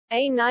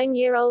A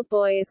 9-year-old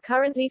boy is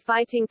currently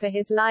fighting for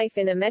his life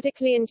in a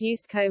medically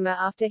induced coma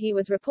after he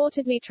was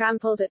reportedly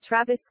trampled at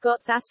Travis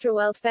Scott's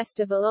Astroworld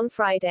festival on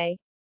Friday.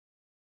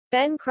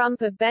 Ben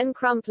Crump of Ben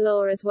Crump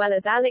Law as well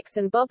as Alex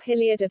and Bob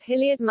Hilliard of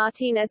Hilliard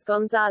Martinez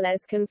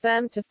Gonzalez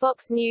confirmed to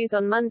Fox News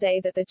on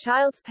Monday that the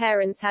child's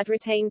parents had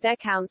retained their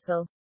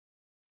counsel.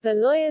 The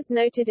lawyers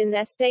noted in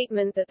their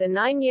statement that the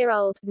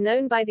 9-year-old,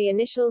 known by the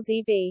initials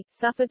EB,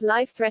 suffered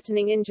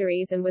life-threatening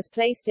injuries and was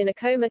placed in a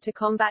coma to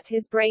combat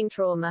his brain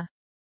trauma.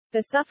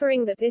 The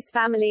suffering that this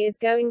family is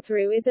going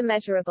through is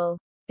immeasurable.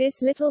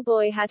 This little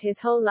boy had his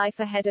whole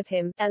life ahead of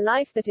him, a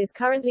life that is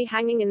currently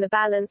hanging in the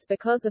balance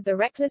because of the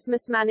reckless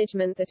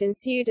mismanagement that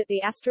ensued at the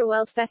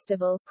Astroworld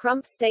festival.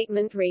 Crump's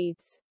statement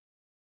reads,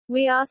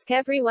 "We ask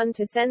everyone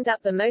to send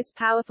up the most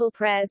powerful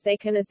prayers they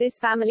can as this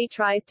family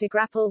tries to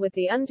grapple with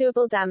the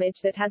undoable damage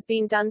that has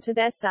been done to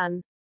their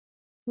son.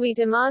 We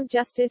demand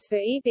justice for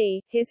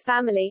EB, his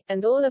family,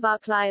 and all of our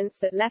clients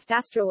that left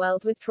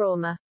Astroworld with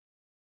trauma."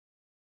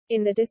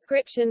 In the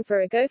description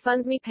for a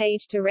GoFundMe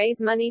page to raise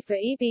money for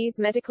EB's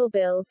medical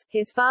bills,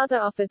 his father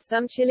offered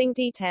some chilling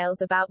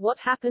details about what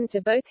happened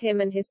to both him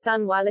and his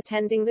son while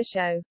attending the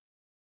show.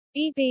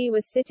 EB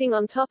was sitting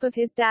on top of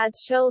his dad's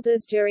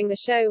shoulders during the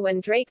show when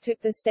Drake took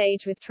the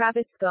stage with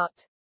Travis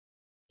Scott.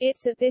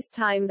 It's at this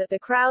time that the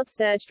crowd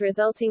surged,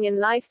 resulting in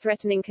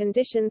life-threatening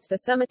conditions for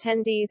some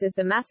attendees as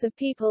the mass of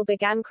people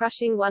began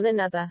crushing one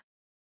another.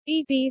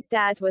 EB's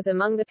dad was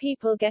among the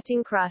people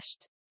getting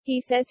crushed. He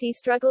says he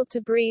struggled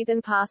to breathe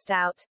and passed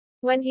out.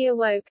 When he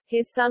awoke,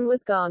 his son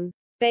was gone.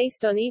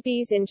 Based on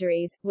EB's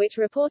injuries, which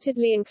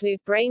reportedly include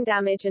brain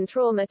damage and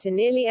trauma to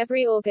nearly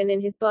every organ in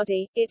his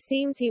body, it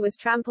seems he was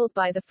trampled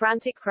by the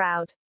frantic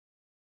crowd.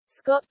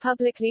 Scott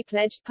publicly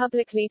pledged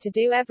to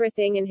do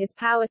everything in his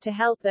power to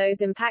help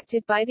those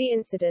impacted by the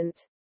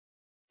incident.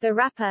 The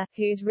rapper,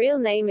 whose real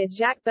name is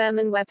Jack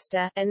Berman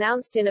Webster,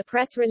 announced in a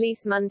press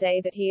release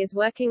Monday that he is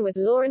working with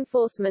law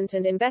enforcement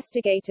and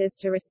investigators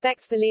to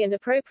respectfully and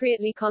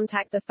appropriately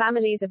contact the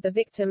families of the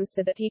victims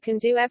so that he can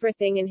do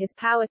everything in his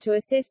power to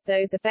assist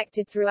those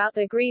affected throughout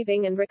the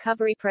grieving and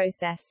recovery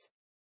process.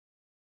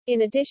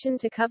 In addition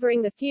to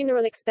covering the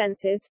funeral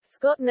expenses,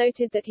 Scott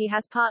noted that he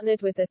has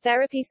partnered with the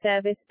therapy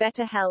service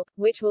BetterHelp,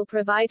 which will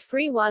provide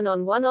free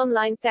one-on-one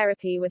online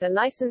therapy with a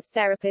licensed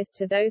therapist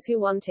to those who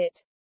want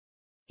it.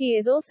 He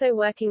is also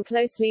working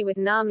closely with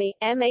NAMI,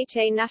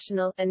 MHA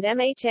National, and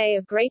MHA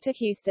of Greater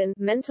Houston,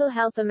 Mental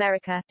Health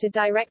America, to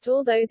direct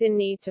all those in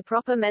need to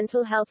proper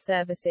mental health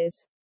services.